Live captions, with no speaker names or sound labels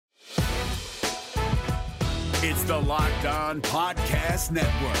It's the Locked On Podcast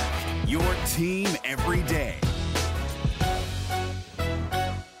Network, your team every day.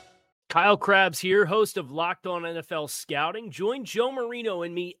 Kyle Krabs here, host of Locked On NFL Scouting. Join Joe Marino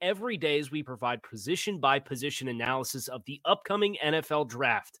and me every day as we provide position-by-position analysis of the upcoming NFL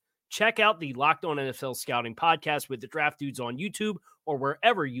Draft. Check out the Locked On NFL Scouting podcast with the Draft Dudes on YouTube or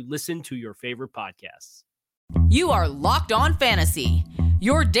wherever you listen to your favorite podcasts. You are Locked On Fantasy,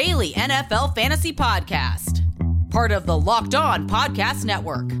 your daily NFL fantasy podcast. Part of the Locked On Podcast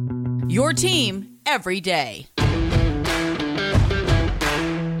Network, your team every day.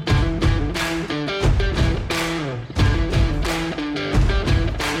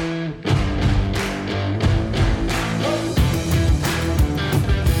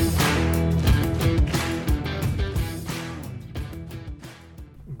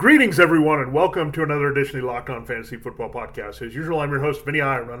 Greetings, everyone, and welcome to another edition of the Locked On Fantasy Football Podcast. As usual, I'm your host, Vinny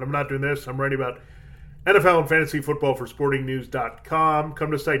Ironman. I'm not doing this. I'm writing about NFL and fantasy football for SportingNews.com. Come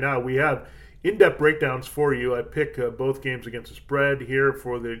to site now. We have in-depth breakdowns for you. I pick both games against the spread here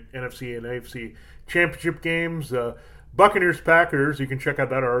for the NFC and AFC championship games. Buccaneers-Packers, you can check out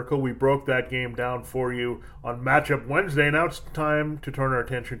that article. We broke that game down for you on Matchup Wednesday. Now it's time to turn our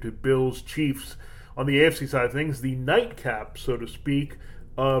attention to Bills-Chiefs on the AFC side of things. The nightcap, so to speak,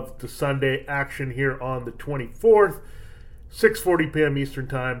 of the Sunday action here on the 24th. 6:40 p.m. Eastern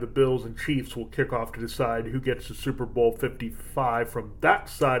Time, the Bills and Chiefs will kick off to decide who gets the Super Bowl 55 from that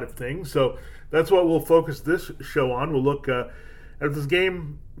side of things. So that's what we'll focus this show on. We'll look at this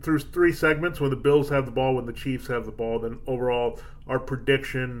game through three segments: when the Bills have the ball, when the Chiefs have the ball, then overall our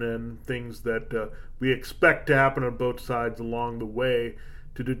prediction and things that we expect to happen on both sides along the way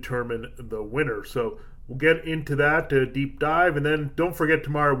to determine the winner. So we'll get into that deep dive, and then don't forget,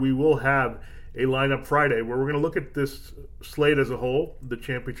 tomorrow we will have a lineup Friday where we're going to look at this slate as a whole, the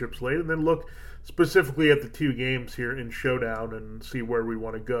championship slate, and then look specifically at the two games here in Showdown and see where we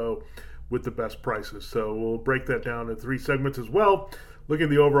want to go with the best prices. So we'll break that down in three segments as well, looking at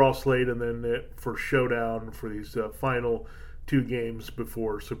the overall slate, and then for Showdown for these final two games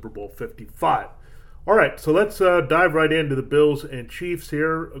before Super Bowl 55. All right, so let's dive right into the Bills and Chiefs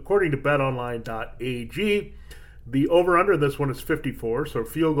here. According to betonline.ag, the over-under in this one is 54, so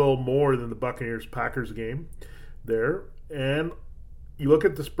field goal more than the Buccaneers-Packers game there. And you look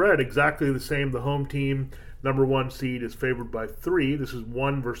at the spread, exactly the same. The home team, number one seed, is favored by 3. This is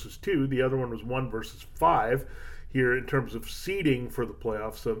 1 versus 2. The other one was 1 versus 5 here in terms of seeding for the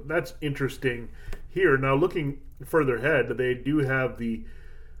playoffs. So that's interesting here. Now, looking further ahead, they do have the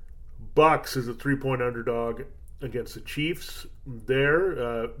Bucks as a 3-point underdog against the Chiefs there.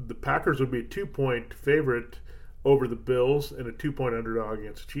 The Packers would be a 2-point favorite over the Bills and a 2-point underdog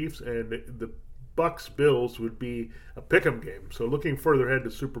against the Chiefs, and the Bucks-Bills would be a pick'em game. So looking further ahead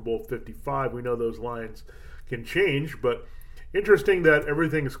to Super Bowl 55, we know those lines can change, but interesting that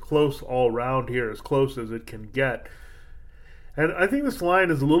everything is close all around here, as close as it can get. And I think this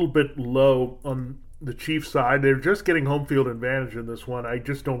line is a little bit low on the Chiefs side. They're just getting home field advantage in this one. I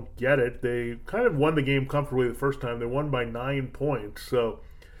just don't get it. They kind of won the game comfortably the first time. They won by 9 points. So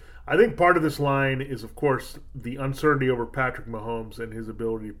I think part of this line is, of course, the uncertainty over Patrick Mahomes and his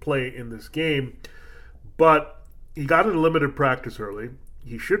ability to play in this game. But he got into limited practice early.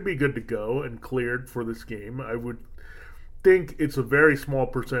 He should be good to go and cleared for this game. I would think it's a very small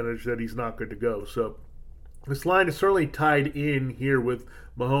percentage that he's not good to go. So this line is certainly tied in here with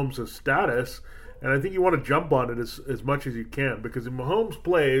Mahomes' status. And I think you want to jump on it as much as you can, because if Mahomes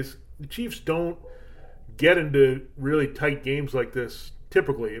plays, the Chiefs don't get into really tight games like this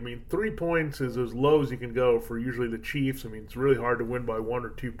typically. I mean, 3 points is as low as you can go for usually the Chiefs. I mean, it's really hard to win by 1 or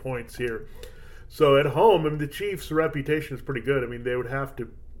 2 points here. So at home, I mean, the Chiefs' reputation is pretty good. I mean, they would have to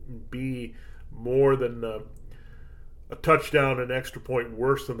be more than a touchdown, an extra point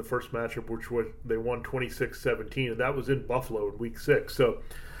worse than the first matchup, which was they won 26-17, and that was in Buffalo in Week 6. So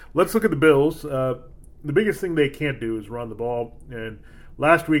let's look at the Bills. The biggest thing they can't do is run the ball, and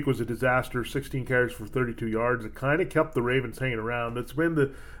last week was a disaster, 16 carries for 32 yards. It kind of kept the Ravens hanging around. That's been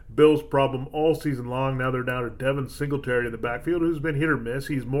the Bills' problem all season long. Now they're down to Devin Singletary in the backfield, who's been hit or miss.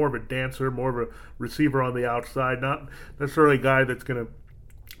 He's more of a dancer, more of a receiver on the outside, not necessarily a guy that's going to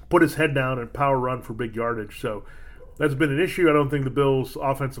put his head down and power run for big yardage. So that's been an issue. I don't think the Bills'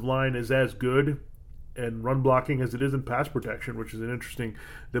 offensive line is as good and run blocking as it is in pass protection, which is an interesting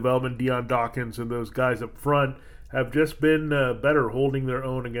development. Deion Dawkins and those guys up front have just been better holding their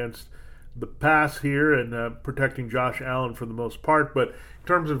own against the pass here and protecting Josh Allen for the most part. But in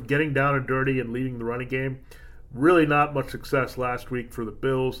terms of getting down and dirty and leading the running game, really not much success last week for the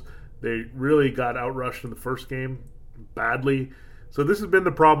Bills. They really got outrushed in the first game badly. So this has been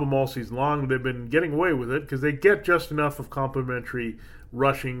the problem all season long. They've been getting away with it because they get just enough of complimentary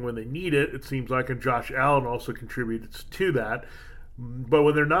rushing when they need it, it seems like, and Josh Allen also contributes to that. But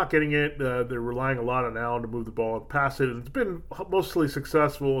when they're not getting it, they're relying a lot on Allen to move the ball and pass it. And it's been mostly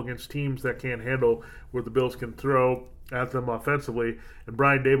successful against teams that can't handle what the Bills can throw at them offensively. And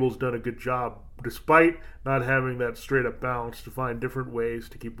Brian Daboll's done a good job, despite not having that straight-up bounce, to find different ways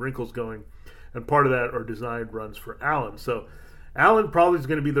to keep wrinkles going. And part of that are designed runs for Allen. So Allen probably is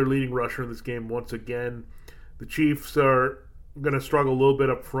going to be their leading rusher in this game once again. The Chiefs are going to struggle a little bit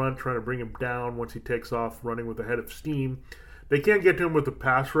up front, trying to bring him down once he takes off running with a head of steam. They can't get to him with the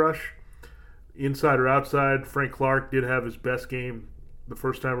pass rush, inside or outside. Frank Clark did have his best game the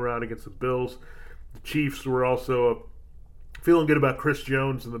first time around against the Bills. The Chiefs were also feeling good about Chris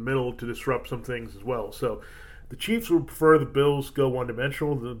Jones in the middle to disrupt some things as well. So the Chiefs would prefer the Bills go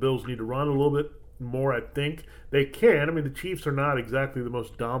one-dimensional. The Bills need to run a little bit more, I think. They can. I mean, the Chiefs are not exactly the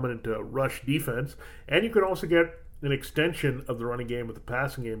most dominant rush defense. And you can also get an extension of the running game with the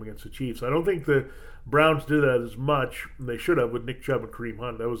passing game against the Chiefs. I don't think the Browns did that as much. They should have with Nick Chubb and Kareem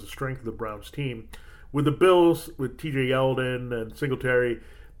Hunt. That was the strength of the Browns team. With the Bills, with TJ Yeldon and Singletary,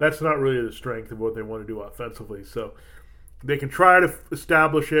 that's not really the strength of what they want to do offensively. So they can try to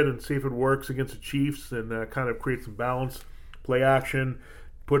establish it and see if it works against the Chiefs and kind of create some balance, play action,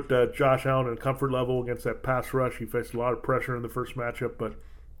 put Josh Allen in comfort level against that pass rush. He faced a lot of pressure in the first matchup, but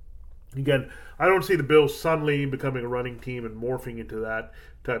again, I don't see the Bills suddenly becoming a running team and morphing into that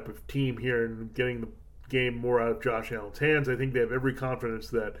type of team here and getting the game more out of Josh Allen's hands. I think they have every confidence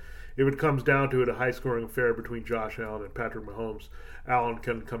that if it comes down to it, a high-scoring affair between Josh Allen and Patrick Mahomes, Allen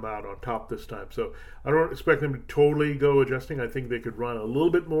can come out on top this time. So I don't expect them to totally go adjusting. I think they could run a little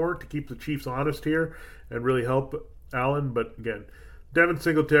bit more to keep the Chiefs honest here and really help Allen. But again, Devin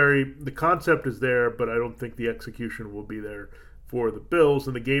Singletary, the concept is there, but I don't think the execution will be there for the Bills.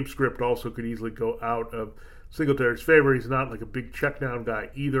 And the game script also could easily go out of Singletary's favor. He's not like a big check down guy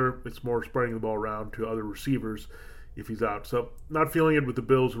either. It's more spreading the ball around to other receivers if he's out. So not feeling it with the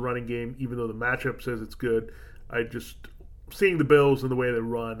Bills running game, even though the matchup says it's good. I just, seeing the Bills and the way they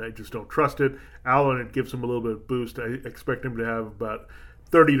run, I just don't trust it. Allen, it gives him a little bit of boost. I expect him to have about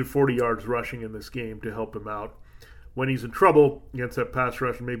 30 to 40 yards rushing in this game to help him out when he's in trouble against that pass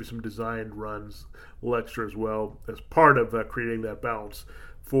rush, and maybe some designed runs, a little extra as well, as part of creating that balance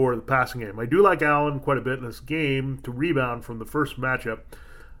for the passing game. I do like Allen quite a bit in this game to rebound from the first matchup.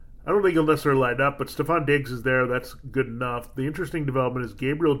 I don't think he'll necessarily light up, but Stephon Diggs is there. That's good enough. The interesting development is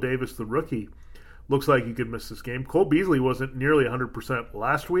Gabriel Davis, the rookie, looks like he could miss this game. Cole Beasley wasn't nearly 100%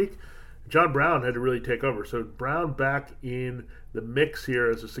 last week. John Brown had to really take over. So Brown back in the mix here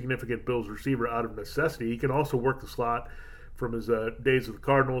as a significant Bills receiver out of necessity. He can also work the slot from his days with the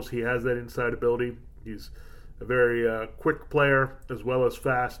Cardinals. He has that inside ability. He's a very quick player as well as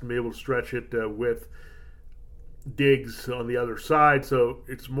fast and be able to stretch it with Diggs on the other side. So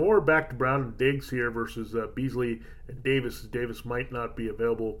it's more back to Brown and Diggs here versus Beasley and Davis. Davis might not be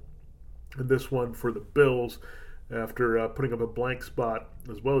available in this one for the Bills after putting up a blank spot,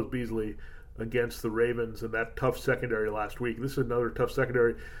 as well as Beasley, against the Ravens in that tough secondary last week. This is another tough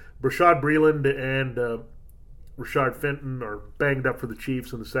secondary. Rashad Breeland and Rashard Fenton are banged up for the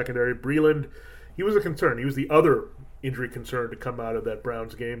Chiefs in the secondary. Breeland, he was a concern. He was the other injury concern to come out of that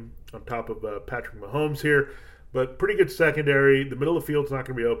Browns game on top of Patrick Mahomes here. But pretty good secondary. The middle of the field's not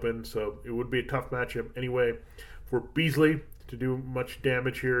going to be open, so it would be a tough matchup anyway for Beasley to do much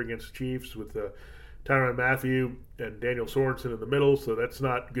damage here against the Chiefs with Tyrann Mathieu and Daniel Sorensen in the middle, so that's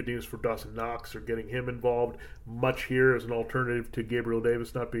not good news for Dawson Knox or getting him involved much here as an alternative to Gabriel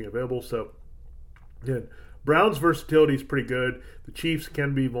Davis not being available. So, again, Brown's versatility is pretty good. The Chiefs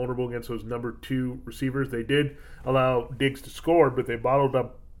can be vulnerable against those number 2 receivers. They did allow Diggs to score, but they bottled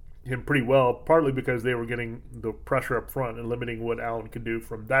up him pretty well, partly because they were getting the pressure up front and limiting what Allen can do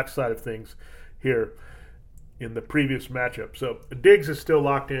from that side of things here in the previous matchup. So Diggs is still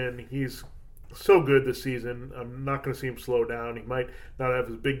locked in. He's so good this season. I'm not going to see him slow down. He might not have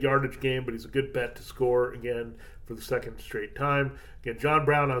his big yardage game, but he's a good bet to score again for the second straight time. Again, John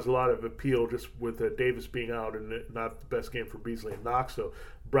Brown has a lot of appeal just with Davis being out and not the best game for Beasley and Knox. So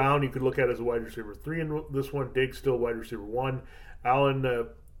Brown you could look at as a wide receiver 3 in this one. Diggs still wide receiver 1. Allen,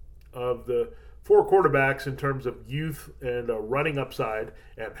 of the 4 quarterbacks in terms of youth and running upside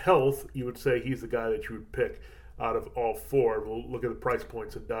and health, you would say he's the guy that you would pick out of all 4. We'll look at the price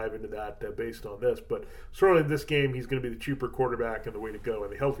points and dive into that based on this. But certainly in this game, he's going to be the cheaper quarterback and the way to go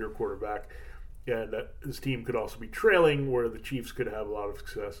and the healthier quarterback. And his team could also be trailing, where the Chiefs could have a lot of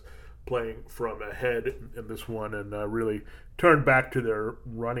success playing from ahead in this one and really turn back to their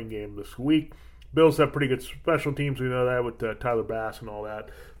running game this week. Bills have pretty good special teams. We know that with Tyler Bass and all that.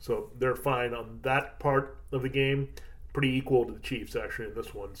 So they're fine on that part of the game. Pretty equal to the Chiefs, actually, in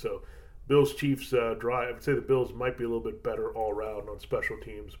this one. So Bills-Chiefs draw. I would say the Bills might be a little bit better all around on special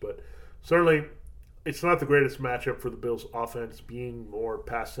teams. But certainly it's not the greatest matchup for the Bills' offense being more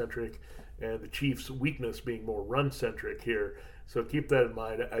pass-centric and the Chiefs' weakness being more run-centric here. So keep that in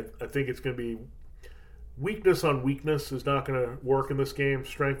mind. I think it's going to be weakness on weakness is not going to work in this game.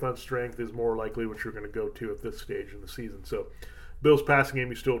 Strength on strength is more likely what you're going to go to at this stage in the season. So Bills passing game,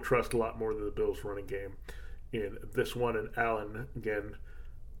 you still trust a lot more than the Bills running game in this one. And Allen, again,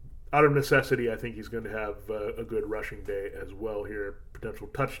 out of necessity, I think he's going to have a good rushing day as well here. Potential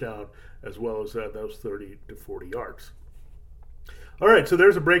touchdown as well as those 30 to 40 yards. All right, so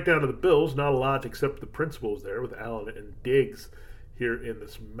there's a breakdown of the Bills. Not a lot except the principles there with Allen and Diggs here in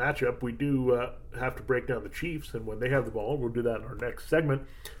this matchup. We do have to break down the Chiefs, and when they have the ball, we'll do that in our next segment.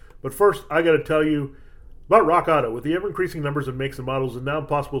 But first, I got to tell you about Rock Auto. With the ever-increasing numbers of makes and models, it's now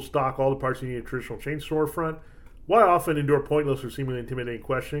impossible to stock all the parts you need at a traditional chain storefront. Why often endure pointless or seemingly intimidating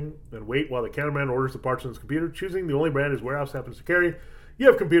questioning and wait while the counterman orders the parts on his computer, choosing the only brand his warehouse happens to carry? You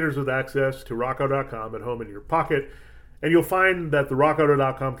have computers with access to rockauto.com at home in your pocket. And you'll find that the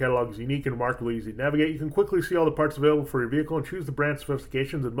rockauto.com catalog is unique and remarkably easy to navigate. You can quickly see all the parts available for your vehicle and choose the brand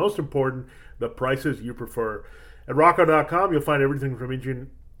specifications and, most important, the prices you prefer. At rockauto.com, you'll find everything from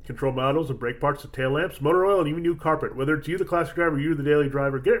engine control models and brake parts to tail lamps, motor oil, and even new carpet. Whether it's you, the classic driver, or you, the daily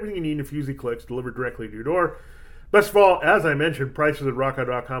driver, get everything you need in a few easy clicks delivered directly to your door. Best of all, as I mentioned, prices at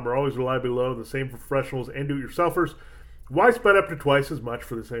rockauto.com are always reliably low, the same for professionals and do-it-yourselfers. Why spend up to twice as much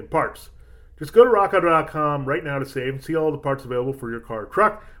for the same parts? Just go to rockauto.com right now to save and see all the parts available for your car or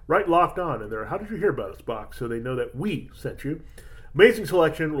truck. Right Locked On in there. How did you hear about us box? So they know that we sent you. Amazing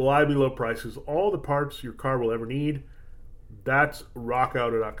selection, reliably low prices, all the parts your car will ever need. That's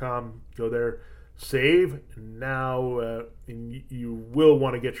rockauto.com. Go there, save now, and you will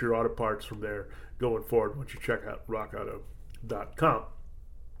want to get your auto parts from there going forward once you check out rockauto.com.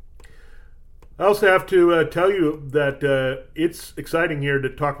 I also have to tell you that it's exciting here to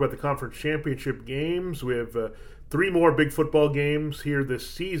talk about the conference championship games. We have 3 more big football games here this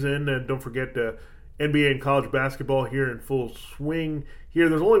season. And don't forget NBA and college basketball here in full swing. Here,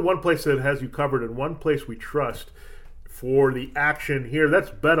 there's only one place that has you covered and one place we trust for the action here. That's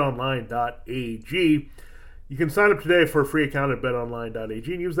betonline.ag. You can sign up today for a free account at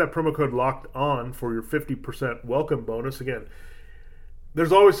betonline.ag and use that promo code LOCKEDON for your 50% welcome bonus. Again,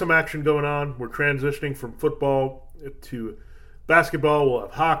 there's always some action going on. We're transitioning from football to basketball. We'll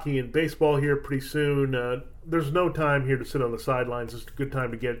have hockey and baseball here pretty soon. There's no time here to sit on the sidelines. It's a good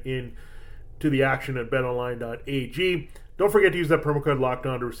time to get in to the action at betonline.ag. Don't forget to use that promo code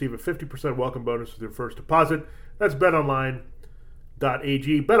LOCKEDON to receive a 50% welcome bonus with your first deposit. That's betonline.ag.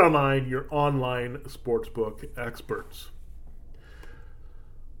 BetOnline, your online sportsbook experts.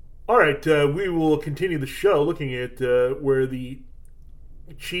 All right, we will continue the show looking at where the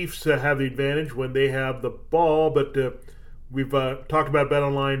Chiefs have the advantage when they have the ball, but we've talked about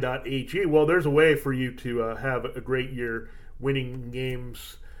betonline.ag. Well, there's a way for you to have a great year winning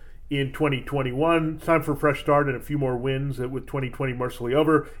games in 2021. It's time for a fresh start and a few more wins with 2020 mercifully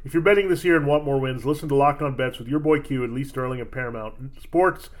over. If you're betting this year and want more wins, listen to Locked On Bets with your boy Q and Lee Sterling and Paramount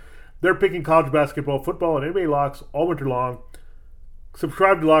Sports. They're picking college basketball, football, and NBA locks all winter long.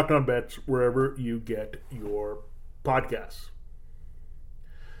 Subscribe to Locked On Bets wherever you get your podcasts.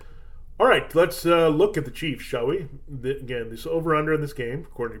 All right, let's look at the Chiefs, shall we? Again, this over-under in this game,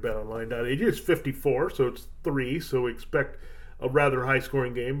 according to betonline.ag, is 54, so it's 3. So we expect a rather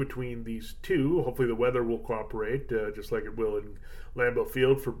high-scoring game between these two. Hopefully the weather will cooperate, just like it will in Lambeau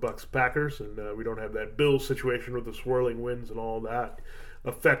Field for Bucs-Packers. And we don't have that Bills situation with the swirling winds and all that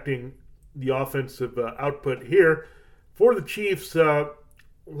affecting the offensive output here. For the Chiefs,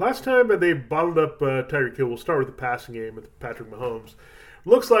 last time they bottled up Tyreek Hill, we'll start with the passing game with Patrick Mahomes.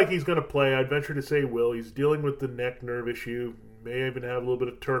 Looks like he's going to play. I'd venture to say will. He's dealing with the neck nerve issue. May even have a little bit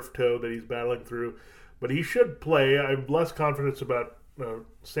of turf toe that he's battling through. But he should play. I have less confidence about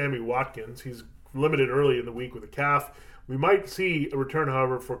Sammy Watkins. He's limited early in the week with a calf. We might see a return,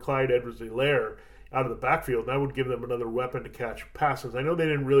 however, for Clyde Edwards-Helaire out of the backfield. And that would give them another weapon to catch passes. I know they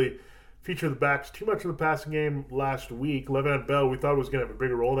didn't really feature the backs too much in the passing game last week. Le'Veon Bell, we thought was going to have a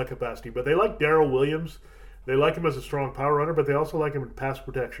bigger role in that capacity. But they like Darrell Williams. They like him as a strong power runner, but they also like him in pass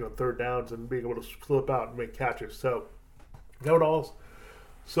protection on third downs and being able to slip out and make catches. So that would also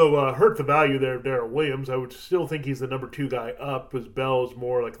hurt the value there of Darrell Williams. I would still think he's the number 2 guy up, as Bell is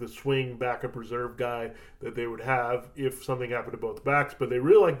more like the swing backup reserve guy that they would have if something happened to both backs. But they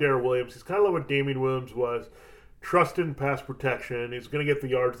really like Darrell Williams. He's kind of like what Damian Williams was. Trusted in pass protection. He's going to get the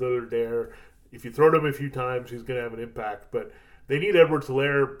yards that are there. if you throw to him a few times, he's going to have an impact. But they need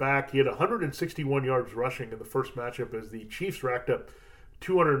Edwards-Helaire back. He had 161 yards rushing in the first matchup as the Chiefs racked up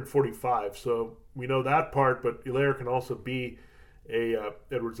 245. So we know that part, but Edwards-Helaire can also be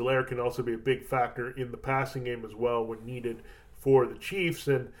a big factor in the passing game as well when needed for the Chiefs.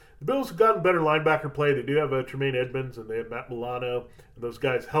 And the Bills have gotten better linebacker play. They do have Tremaine Edmonds and they have Matt Milano, and those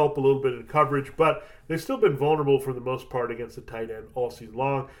guys help a little bit in coverage, but they've still been vulnerable for the most part against the tight end all season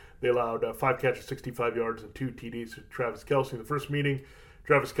long. They allowed 5 catches, 65 yards, and 2 TDs to Travis Kelce in the first meeting.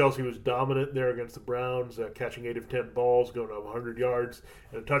 Travis Kelce was dominant there against the Browns, catching 8 of 10 balls, going up 100 yards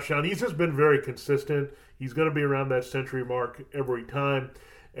and a touchdown. He's just been very consistent. He's going to be around that century mark every time,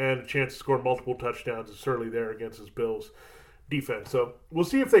 and a chance to score multiple touchdowns is certainly there against his Bills defense. So we'll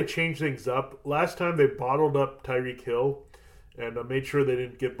see if they change things up. Last time they bottled up Tyreek Hill and made sure they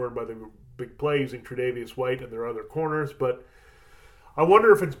didn't get burned by the big play using Tre'Davious White and their other corners, but I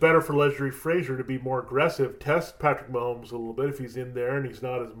wonder if it's better for Leslie Frazier to be more aggressive, test Patrick Mahomes a little bit if he's in there and he's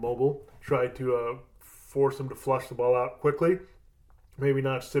not as mobile, try to force him to flush the ball out quickly, maybe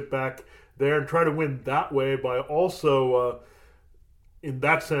not sit back there and try to win that way by also, in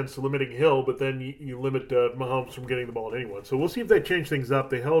that sense, limiting Hill, but then you limit Mahomes from getting the ball to anyone. So we'll see if they change things up.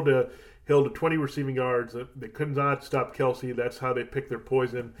 They held to 20 receiving yards. They could not stop Kelce. That's how they picked their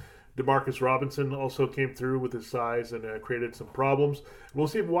poison. Demarcus Robinson also came through with his size and created some problems. We'll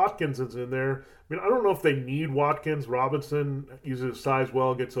see if Watkins is in there. I mean, I don't know if they need Watkins. Robinson uses his size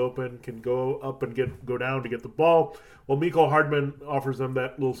well, gets open, can go up and go down to get the ball. Well, Mecole Hardman offers them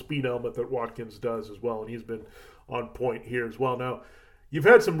that little speed element that Watkins does as well, and he's been on point here as well. Now, you've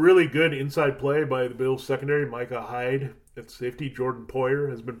had some really good inside play by the Bills secondary. Micah Hyde at safety. Jordan Poyer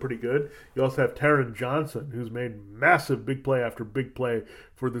has been pretty good. You also have Taron Johnson, who's made massive big play after big play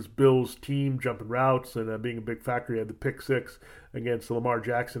for this Bills team, jumping routes and being a big factor. He had the pick 6 against Lamar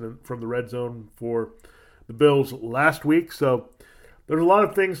Jackson from the red zone for the Bills last week. So there's a lot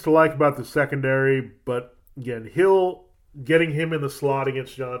of things to like about the secondary, but again, getting him in the slot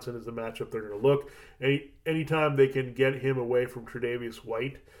against Johnson is the matchup they're going to look. Anytime they can get him away from Tre'Davious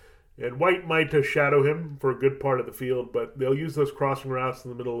White, and White might shadow him for a good part of the field, but they'll use those crossing routes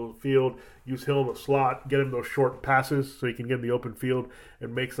in the middle of the field, use Hill in the slot, get him those short passes so he can get in the open field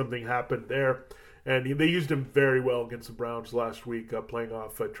and make something happen there. And they used him very well against the Browns last week, playing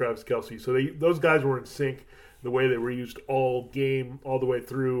off Travis Kelce. So those guys were in sync the way they were used all game, all the way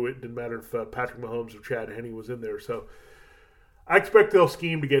through. It didn't matter if Patrick Mahomes or Chad Henne was in there. So I expect they'll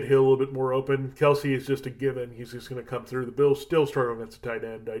scheme to get Hill a little bit more open. Kelce is just a given. He's just going to come through. The Bills still struggle against the tight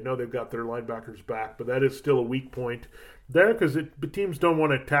end. I know they've got their linebackers back, but that is still a weak point there because the teams don't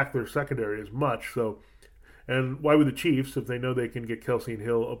want to attack their secondary as much. So, and why would the Chiefs, if they know they can get Kelce and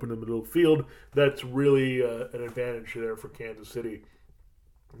Hill open in the middle of the field, that's really an advantage there for Kansas City.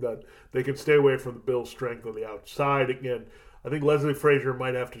 That they can stay away from the Bills' strength on the outside. Again, I think Leslie Frazier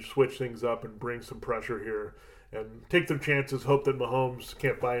might have to switch things up and bring some pressure here and take their chances, hope that Mahomes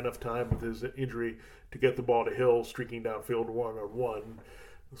can't buy enough time with his injury to get the ball to Hill, streaking downfield one-on-one.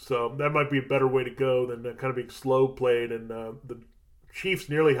 So that might be a better way to go than kind of being slow played. And the Chiefs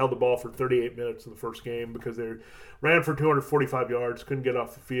nearly held the ball for 38 minutes in the first game because they ran for 245 yards, couldn't get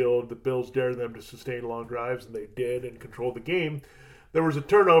off the field. The Bills dared them to sustain long drives, and they did and controlled the game. There was a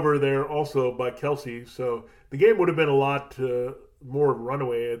turnover there also by Kelce, so the game would have been a lot more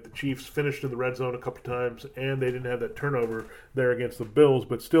runaway. The Chiefs finished in the red zone a couple times, and they didn't have that turnover there against the Bills,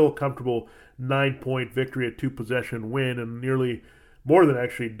 but still a comfortable 9-point victory, a 2-possession win, and nearly more than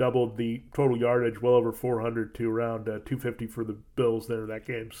actually doubled the total yardage, well over 400 to around 250 for the Bills there in that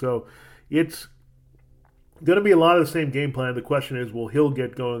game. So it's going to be a lot of the same game plan. The question is, will Hill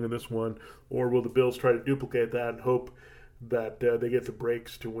get going in this one, or will the Bills try to duplicate that and hope that they get the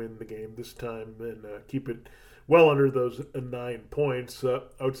breaks to win the game this time and keep it well under those 9 points. I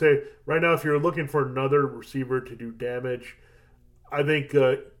would say right now, if you're looking for another receiver to do damage, I think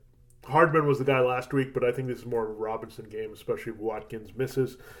Hardman was the guy last week, but I think this is more of a Robinson game, especially if Watkins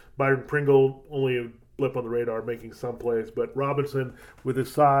misses. Byron Pringle, only a blip on the radar, making some plays, but Robinson, with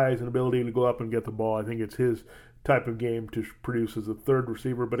his size and ability to go up and get the ball, I think it's his type of game to produce as a third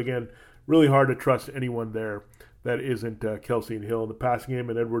receiver. But again, really hard to trust anyone there that isn't Kelce and Hill in the passing game,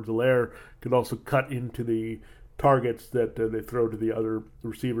 and Edwards-Helaire could also cut into the targets that they throw to the other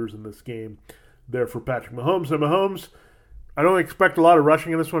receivers in this game there for Patrick Mahomes. And Mahomes, I don't expect a lot of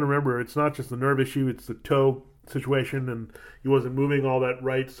rushing in this one. Remember, it's not just the nerve issue, it's the toe situation, and he wasn't moving all that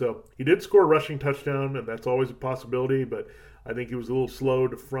right. So he did score a rushing touchdown, and that's always a possibility, but I think he was a little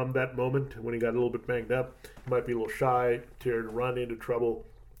slowed from that moment when he got a little bit banged up. He might be a little shy to run into trouble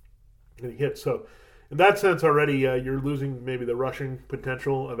and he hit. So in that sense already, you're losing maybe the rushing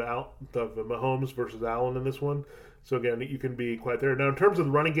potential of Mahomes versus Allen in this one. So again, you can be quite there. Now, in terms of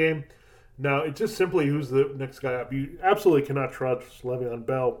the running game, now it's just simply who's the next guy up. You absolutely cannot trust Le'Veon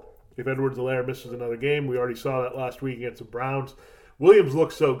Bell if Edwards-Helaire misses another game. We already saw that last week against the Browns. Williams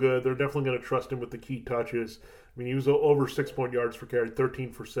looks so good. They're definitely going to trust him with the key touches. I mean, he was over 6 yards per carry,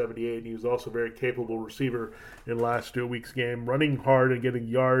 13 for 78, and he was also a very capable receiver in last week's game, running hard and getting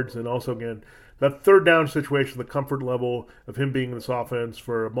yards, and also, again, that third down situation, the comfort level of him being in this offense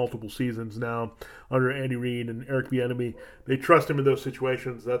for multiple seasons now under Andy Reid and Eric Bieniemy, they trust him in those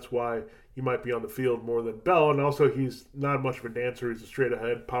situations. That's why he might be on the field more than Bell, and also he's not much of a dancer. He's a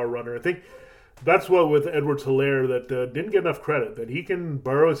straight-ahead power runner. I think that's what with Edwards-Helaire that didn't get enough credit, that he can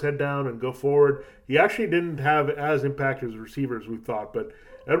burrow his head down and go forward. He actually didn't have as impact as a receiver as we thought, but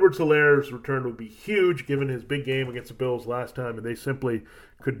Edwards-Helaire's return would be huge given his big game against the Bills last time, and they simply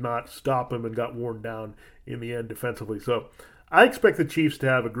could not stop him and got worn down in the end defensively. So I expect the Chiefs to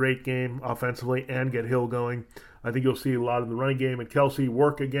have a great game offensively and get Hill going. I think you'll see a lot of the running game and Kelsey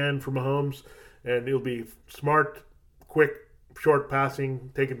work again for Mahomes, and it'll be smart, quick, short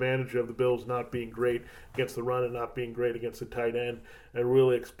passing, take advantage of the Bills not being great against the run and not being great against the tight end, and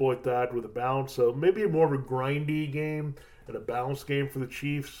really exploit that with a balance. So maybe more of a grindy game and a balanced game for the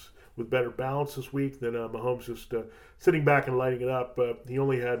Chiefs with better balance this week than Mahomes just sitting back and lighting it up. He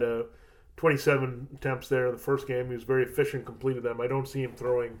only had 27 attempts there in the first game. He was very efficient, completed them. I don't see him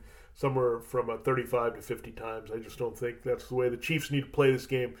throwing somewhere from 35 to 50 times. I just don't think that's the way the Chiefs need to play this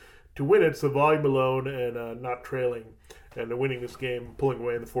game to win it. It's the volume alone and not trailing and winning this game, pulling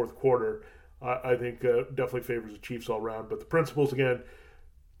away in the fourth quarter, I think definitely favors the Chiefs all around. But the principles, again,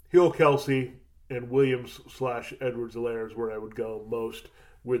 Hill, Kelsey, and Williams/Edwards-Helaire is where I would go most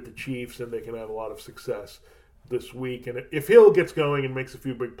with the Chiefs, and they can have a lot of success this week. And if Hill gets going and makes a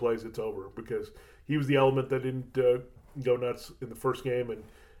few big plays, it's over because he was the element that didn't go nuts in the first game. And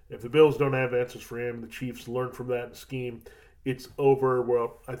if the Bills don't have answers for him, the Chiefs learn from that and scheme, it's over.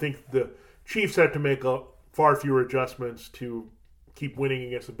 Well, I think the Chiefs had to make far fewer adjustments to keep winning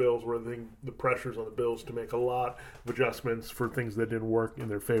against the Bills, where I think the pressure's on the Bills to make a lot of adjustments for things that didn't work in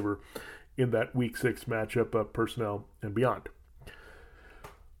their favor in that Week 6 matchup of personnel and beyond.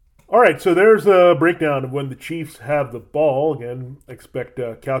 All right, so there's a breakdown of when the Chiefs have the ball. Again, expect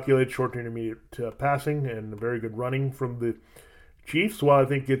calculated short to intermediate passing and very good running from the Chiefs, while I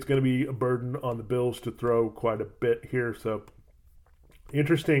think it's going to be a burden on the Bills to throw quite a bit here. So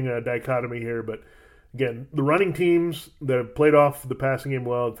interesting dichotomy here, but again, the running teams that have played off the passing game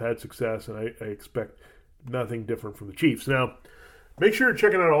well have had success, and I expect nothing different from the Chiefs. Now, make sure you're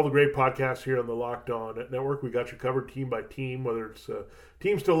checking out all the great podcasts here on the Locked On Network. We got you covered team by team, whether it's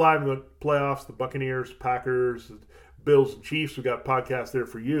teams still alive in the playoffs, the Buccaneers, Packers, Bills, and Chiefs. We got podcasts there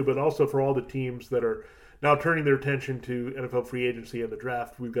for you, but also for all the teams that are now turning their attention to NFL free agency and the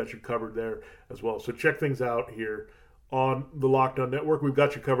draft. We've got you covered there as well. So check things out here on the Locked On Network. We've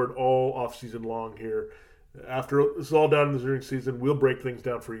got you covered all offseason long here. After this is all done during season, we'll break things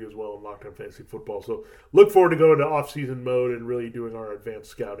down for you as well in Locked On Fantasy Football. So look forward to going to off-season mode and really doing our advanced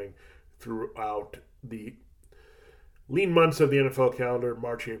scouting throughout the lean months of the NFL calendar,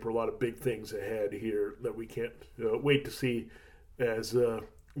 March, April. A lot of big things ahead here that we can't wait to see as,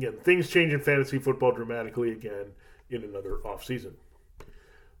 again, things change in fantasy football dramatically again in another off-season.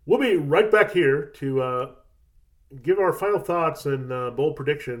 We'll be right back here to give our final thoughts and bold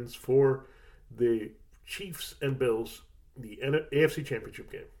predictions for the Chiefs and Bills, the AFC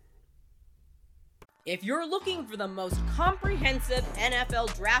Championship game. If you're looking for the most comprehensive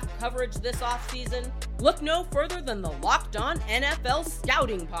NFL draft coverage this offseason, look no further than the Locked On NFL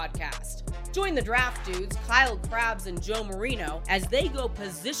Scouting Podcast. Join the draft dudes, Kyle Krabs and Joe Marino, as they go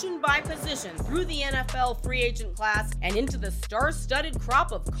position by position through the NFL free agent class and into the star-studded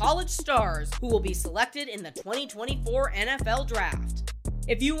crop of college stars who will be selected in the 2024 NFL Draft.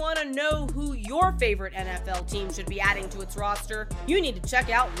 If you want to know who your favorite NFL team should be adding to its roster, you need to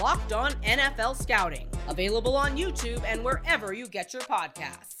check out Locked On NFL Scouting, available on YouTube and wherever you get your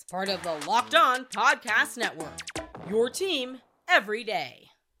podcasts. Part of the Locked On Podcast Network, your team every day.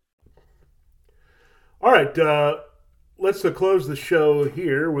 All right, let's close the show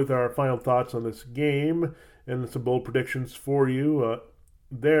here with our final thoughts on this game and some bold predictions for you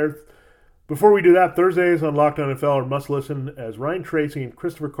there. Before we do that, Thursdays on Locked On NFL are must listen as Ryan Tracy and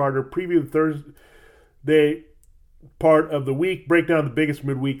Christopher Carter preview the Thursday part of the week, break down the biggest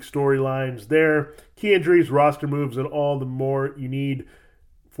midweek storylines there, key injuries, roster moves, and all the more you need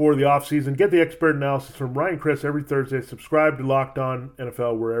for the offseason. Get the expert analysis from Ryan and Chris every Thursday. Subscribe to Locked On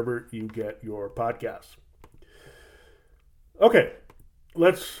NFL wherever you get your podcasts. Okay,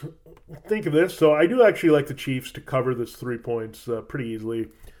 let's think of this. So I do actually like the Chiefs to cover this 3 points pretty easily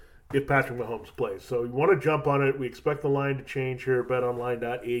if Patrick Mahomes plays. So you want to jump on it. We expect the line to change here,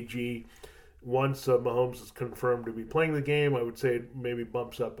 betonline.ag. Once Mahomes is confirmed to be playing the game, I would say it maybe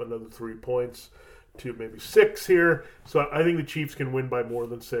bumps up another 3 points to maybe 6 here. So I think the Chiefs can win by more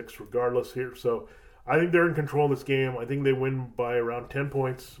than 6 regardless here. So I think they're in control of this game. I think they win by around 10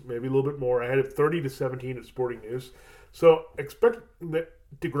 points, maybe a little bit more. I had it 30-17 at Sporting News. So expect that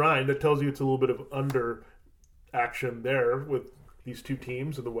to grind. That tells you it's a little bit of under action there with these two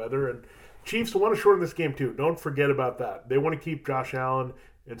teams and the weather. And Chiefs want to shorten this game too. Don't forget about that. They want to keep Josh Allen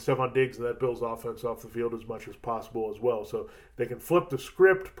and Stephon Diggs and that Bills offense off the field as much as possible as well. So they can flip the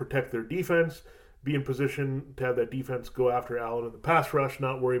script, protect their defense, be in position to have that defense go after Allen in the pass rush,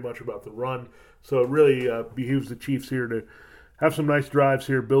 not worry much about the run. So it really behooves the Chiefs here to have some nice drives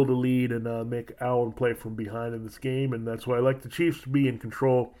here, build a lead, and make Allen play from behind in this game. And that's why I like the Chiefs to be in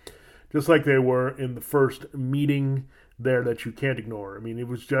control, just like they were in the first meeting there that you can't ignore. I mean, it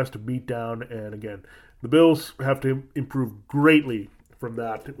was just a beatdown. And again, the Bills have to improve greatly from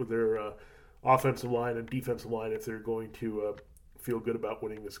that with their offensive line and defensive line if they're going to feel good about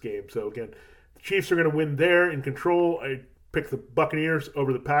winning this game. So again, the Chiefs are going to win there in control. I picked the Buccaneers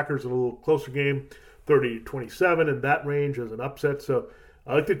over the Packers in a little closer game, 30-27 in that range as an upset. So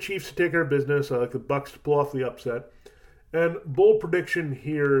I like the Chiefs to take care of business. I like the Bucs to pull off the upset. And bold prediction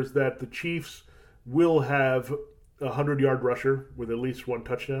here is that the Chiefs will have a 100-yard rusher with at least one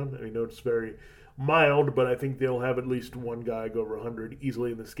touchdown. I know it's very mild, but I think they'll have at least one guy go over 100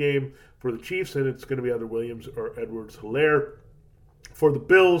 easily in this game for the Chiefs, and it's going to be either Williams or Edwards-Helaire. For the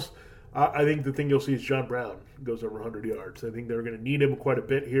Bills, I think the thing you'll see is John Brown goes over 100 yards. I think they're going to need him quite a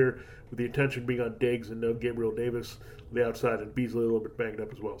bit here with the attention being on Diggs and no Gabriel Davis on the outside and Beasley a little bit banged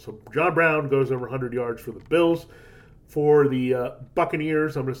up as well. So John Brown goes over 100 yards for the Bills. For the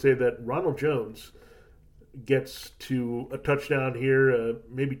Buccaneers, I'm going to say that Ronald Jones gets to a touchdown here,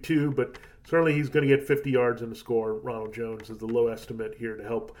 maybe 2, but certainly he's going to get 50 yards in the score. Ronald Jones is the low estimate here to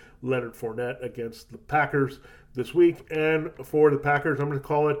help Leonard Fournette against the Packers this week. And for the Packers, I'm going to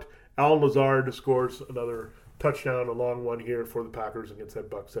call it Allen Lazard scores another touchdown, a long one here for the Packers against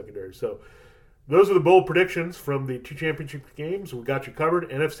that Bucs secondary. So those are the bold predictions from the 2 championship games. We got you covered.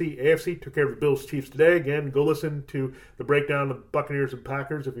 NFC, AFC took care of the Bills Chiefs today. Again, go listen to the breakdown of Buccaneers and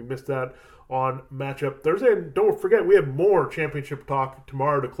Packers if you missed that on Matchup Thursday. And don't forget, we have more championship talk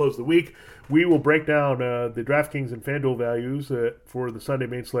tomorrow to close the week. We will break down the DraftKings and FanDuel values for the Sunday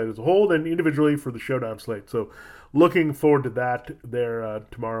main slate as a whole and individually for the Showdown slate. So looking forward to that there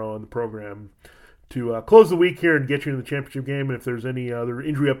tomorrow on the program to close the week here and get you into the championship game. And if there's any other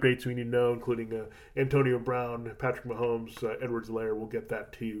injury updates we need to know, including Antonio Brown, Patrick Mahomes, Edwards-Helaire, we'll get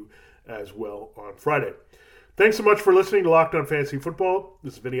that to you as well on Friday. Thanks so much for listening to Locked On Fantasy Football.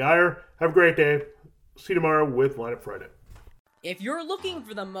 This is Vinny Iyer. Have a great day. See you tomorrow with Lineup Friday. If you're looking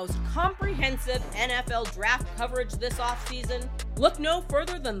for the most comprehensive NFL draft coverage this offseason, look no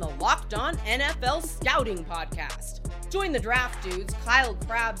further than the Locked On NFL Scouting Podcast. Join the draft dudes, Kyle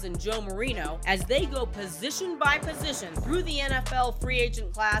Krabs and Joe Marino, as they go position by position through the NFL free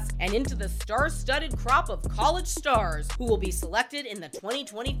agent class and into the star-studded crop of college stars who will be selected in the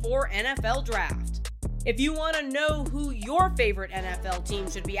 2024 NFL Draft. If you want to know who your favorite NFL team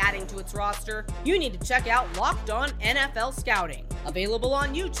should be adding to its roster, you need to check out Locked On NFL Scouting, available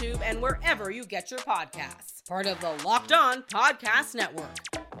on YouTube and wherever you get your podcasts. Part of the Locked On Podcast Network,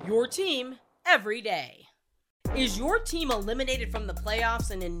 your team every day. Is your team eliminated from the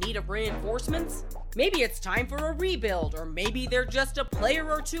playoffs and in need of reinforcements? Maybe it's time for a rebuild, or maybe they're just a player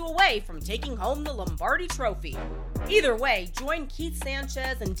or two away from taking home the Lombardi Trophy. Either way, join Keith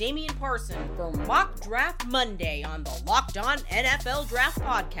Sanchez and Damian Parson for Mock Draft Monday on the Locked On NFL Draft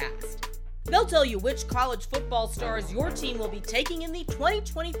Podcast. They'll tell you which college football stars your team will be taking in the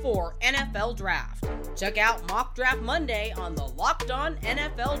 2024 NFL Draft. Check out Mock Draft Monday on the Locked On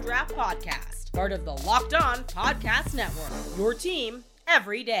NFL Draft Podcast, part of the Locked On Podcast Network, your team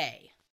every day.